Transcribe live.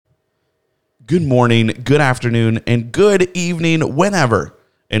good morning, good afternoon, and good evening whenever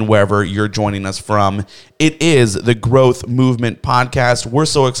and wherever you're joining us from. It is the Growth Movement Podcast. We're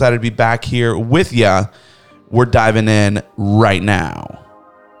so excited to be back here with you. We're diving in right now.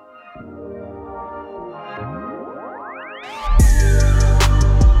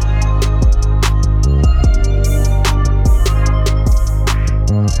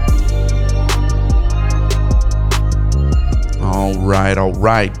 All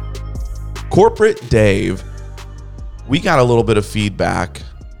right. Corporate Dave, we got a little bit of feedback.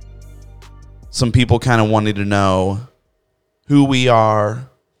 Some people kind of wanted to know who we are,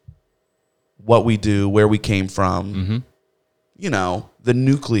 what we do, where we came from. Mm-hmm. You know, the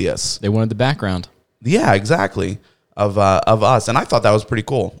nucleus. They wanted the background. Yeah, exactly. Of us. And I thought that was pretty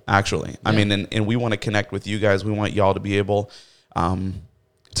cool, actually. Yeah. I mean, and we want to connect with you guys. We want y'all to be able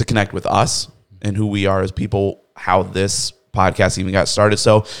to connect with us and who we are as people, how this podcast even got started.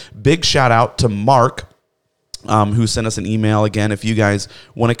 So big shout out to Mark, who sent us an email. Again, if you guys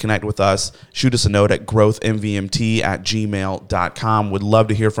want to connect with us, shoot us a note at growthmvmt@gmail.com. Would love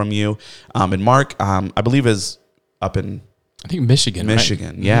to hear from you. And Mark, I believe is up in Michigan.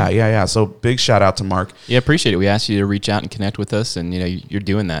 Right? Yeah. So big shout out to Mark. Yeah, appreciate it. We asked you to reach out and connect with us, and you're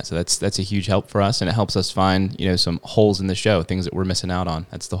doing that. So that's a huge help for us, and it helps us find some holes in the show, things that we're missing out on.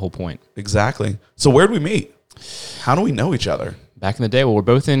 That's the whole point. Exactly. So where did we meet? How do we know each other? Back in the day, well, we're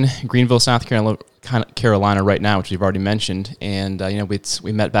both in Greenville, South Carolina right now, which we've already mentioned, and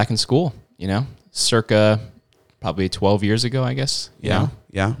we met back in school. Circa probably 12 years ago, I guess. Yeah,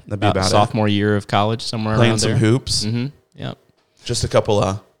 that'd be about sophomore year of college, somewhere playing around there. Playing some hoops. Mm-hmm. Yep. Just a couple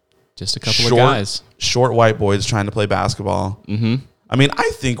of guys, short white boys trying to play basketball. Mm-hmm. I mean,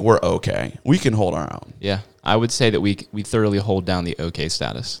 I think we're okay. We can hold our own. Yeah, I would say that we thoroughly hold down the okay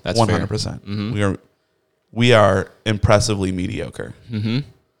status. That's 100%. Mm-hmm. We are impressively mediocre. Mm-hmm.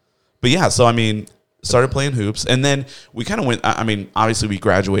 But yeah, so I mean, started playing hoops, and then we kind of went. I mean, obviously we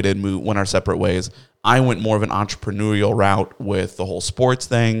graduated, went our separate ways. I went more of an entrepreneurial route with the whole sports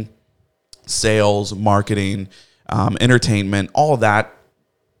thing, sales, marketing, entertainment, all of that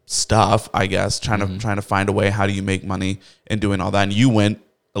stuff. I guess trying to find a way, how do you make money and doing all that. And you went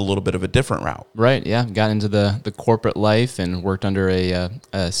a little bit of a different route. Right, yeah. Got into the corporate life and worked under a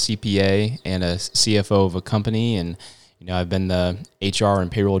CPA and a CFO of a company. And, I've been the HR and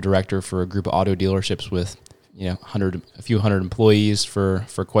payroll director for a group of auto dealerships with, a few hundred employees for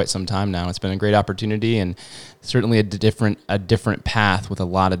quite some time now. It's been a great opportunity and certainly a different path with a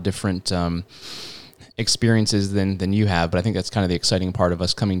lot of different experiences than you have. But I think that's kind of the exciting part of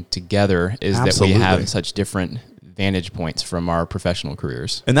us coming together is Absolutely. That we have such different vantage points from our professional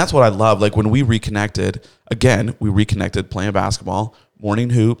careers. And that's what I love. Like when we reconnected playing basketball, morning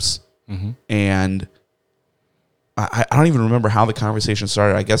hoops, mm-hmm. and I don't even remember how the conversation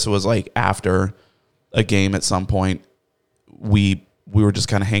started. I guess it was like after a game at some point. We were just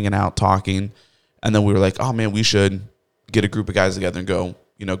kind of hanging out, talking, and then we were like, oh man, we should get a group of guys together and go,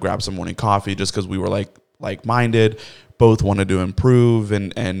 grab some morning coffee, just because we were like-minded, both wanted to improve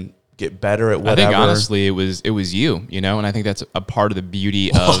and get better at whatever. I think honestly it was you, and I think that's a part of the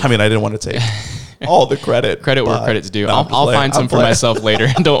beauty of. I mean, I didn't want to take all the credit. Credit where credit's due. I'll find some for myself later.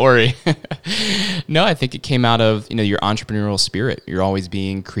 Don't worry. No, I think it came out of your entrepreneurial spirit. You're always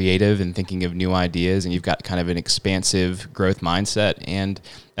being creative and thinking of new ideas, and you've got kind of an expansive growth mindset. And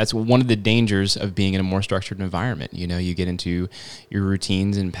that's one of the dangers of being in a more structured environment. You get into your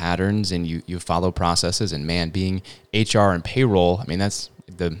routines and patterns, and you follow processes. And man, being HR and payroll, I mean, that's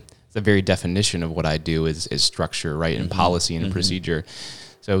the very definition of what I do is structure, right, and policy and procedure.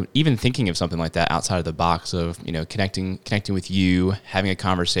 So even thinking of something like that outside of the box of connecting with you, having a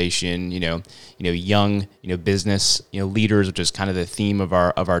conversation, young business leaders, which is kind of the theme of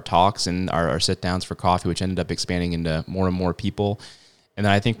our talks and our sit downs for coffee, which ended up expanding into more and more people. And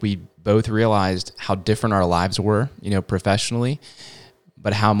then I think we both realized how different our lives were, professionally,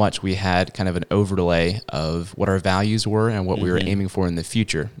 but how much we had kind of an overlay of what our values were and what we were aiming for in the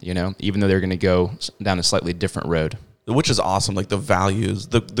future, even though they're going to go down a slightly different road. Which is awesome. Like the values,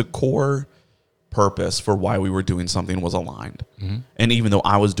 the core purpose for why we were doing something was aligned. Mm-hmm. And even though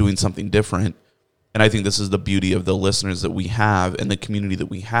I was doing something different, and I think this is the beauty of the listeners that we have and the community that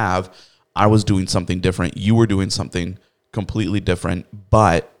we have, I was doing something different. You were doing something completely different,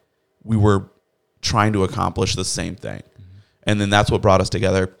 but we were trying to accomplish the same thing. Mm-hmm. And then that's what brought us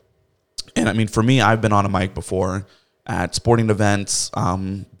together. And I mean, for me, I've been on a mic before at sporting events,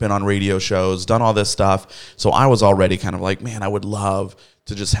 been on radio shows, done all this stuff. So I was already kind of like, man, I would love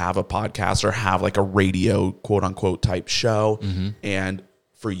to just have a podcast or have like a radio quote unquote type show. Mm-hmm. And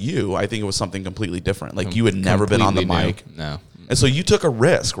for you, I think it was something completely different. Like you had never been on the mic. No. And so you took a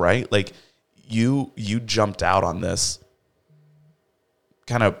risk, right? Like you jumped out on this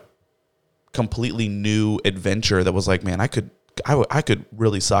kind of completely new adventure that was like, man, I could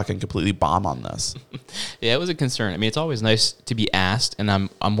really suck and completely bomb on this. Yeah, it was a concern. I mean, it's always nice to be asked, and I'm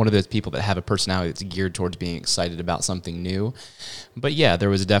one of those people that have a personality that's geared towards being excited about something new. But yeah, there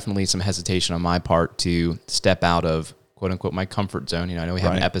was definitely some hesitation on my part to step out of quote unquote my comfort zone. You know, I know we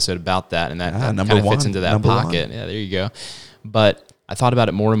have an episode about that, and that kind of fits into that pocket. Yeah, there you go. But I thought about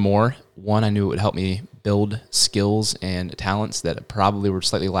it more and more. One, I knew it would help me build skills and talents that probably were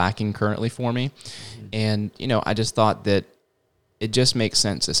slightly lacking currently for me. And, you know, I just thought that it just makes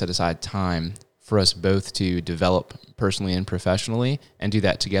sense to set aside time for us both to develop personally and professionally and do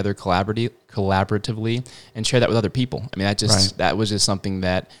that together collaboratively and share that with other people. I mean, that was just something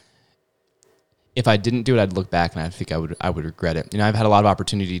that if I didn't do it, I'd look back and I think I would regret it. You know, I've had a lot of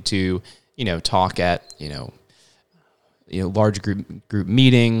opportunity to, you know, talk at, large group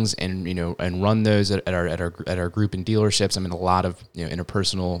meetings and, and run those at our group and dealerships. I'm in a lot of,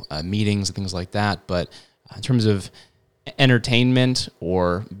 interpersonal meetings and things like that. But in terms of entertainment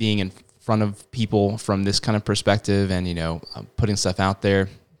or being in front of people from this kind of perspective and, putting stuff out there,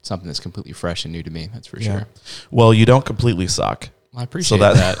 something that's completely fresh and new to me. That's for sure. Well, you don't completely suck. I appreciate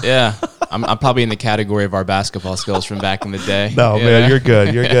that. Yeah. I'm probably in the category of our basketball skills from back in the day. No, man, you're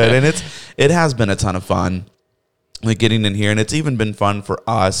good. You're good. And it has been a ton of fun, like getting in here. And it's even been fun for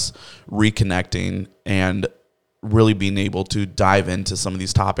us reconnecting and really being able to dive into some of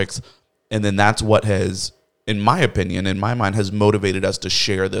these topics. And then that's what has, in my opinion, in my mind, has motivated us to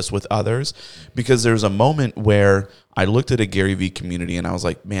share this with others, because there's a moment where I looked at a Gary Vee community and I was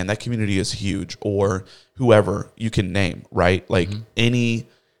like, man, that community is huge, or whoever you can name, right? Like any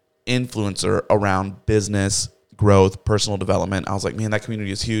influencer around business growth, personal development. I was like, man, that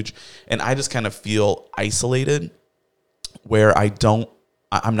community is huge. And I just kind of feel isolated where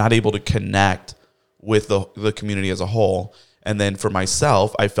I'm not able to connect with the community as a whole. And then for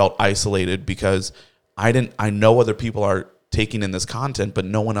myself, I felt isolated because I know other people are taking in this content, but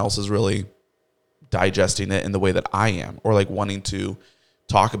no one else is really digesting it in the way that I am, or like wanting to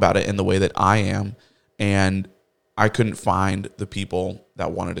talk about it in the way that I am. And I couldn't find the people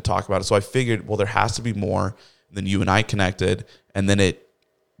that wanted to talk about it. So I figured, well, there has to be more. Then you and I connected, and then it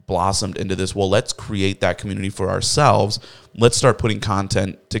blossomed into this, well, let's create that community for ourselves. Let's start putting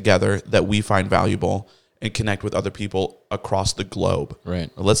content together that we find valuable and connect with other people across the globe.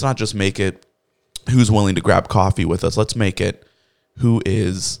 Right. Let's not just make it who's willing to grab coffee with us. Let's make it who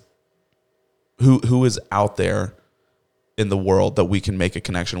is out there in the world that we can make a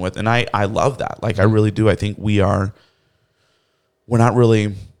connection with. And I love that. Like, I really do. I think we're not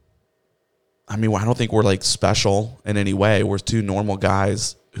really, I don't think we're like special in any way. We're two normal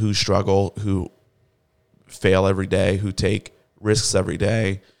guys who struggle, who fail every day, who take risks every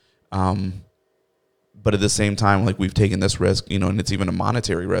day. But at the same time, like, we've taken this risk, and it's even a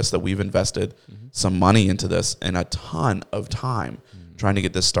monetary risk that we've invested some money into this and a ton of time trying to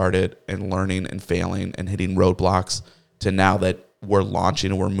get this started and learning and failing and hitting roadblocks to now that we're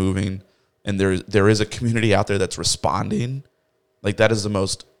launching and we're moving and there is a community out there that's responding. Like, that is the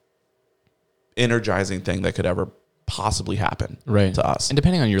most energizing thing that could ever possibly happen to us. And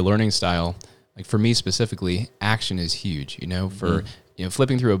depending on your learning style, like for me specifically, action is huge,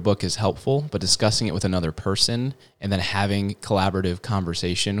 flipping through a book is helpful, but discussing it with another person and then having collaborative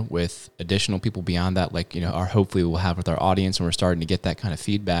conversation with additional people beyond that, like, hopefully we'll have with our audience, and we're starting to get that kind of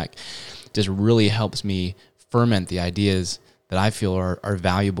feedback, just really helps me ferment the ideas that I feel are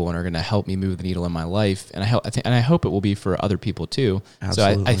valuable and are going to help me move the needle in my life. And I hope it will be for other people too.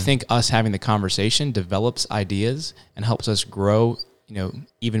 Absolutely. So I think us having the conversation develops ideas and helps us grow,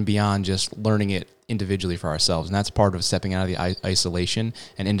 even beyond just learning it individually for ourselves. And that's part of stepping out of the isolation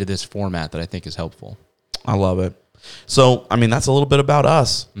and into this format that I think is helpful. I love it. So, that's a little bit about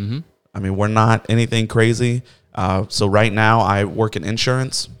us. Mm-hmm. We're not anything crazy. So right now I work in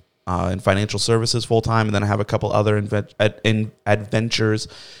insurance and financial services full time. And then I have a couple other adventures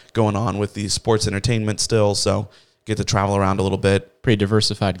going on with the sports entertainment still. So get to travel around a little bit. Pretty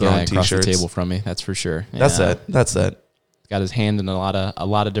diversified guy across the table from me. That's for sure. Yeah. That's it. Got his hand in a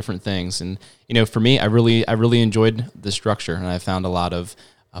lot of different things. And, for me, I really enjoyed the structure, and I found a lot of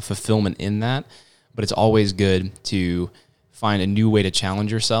fulfillment in that. But it's always good to find a new way to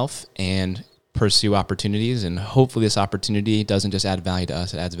challenge yourself and pursue opportunities. And hopefully this opportunity doesn't just add value to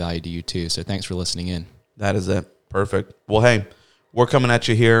us, it adds value to you too. So thanks for listening in. That is it. Perfect. Well, hey, we're coming at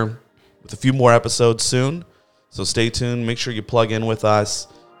you here with a few more episodes soon. So stay tuned. Make sure you plug in with us.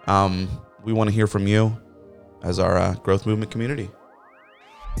 We want to hear from you as our growth movement community.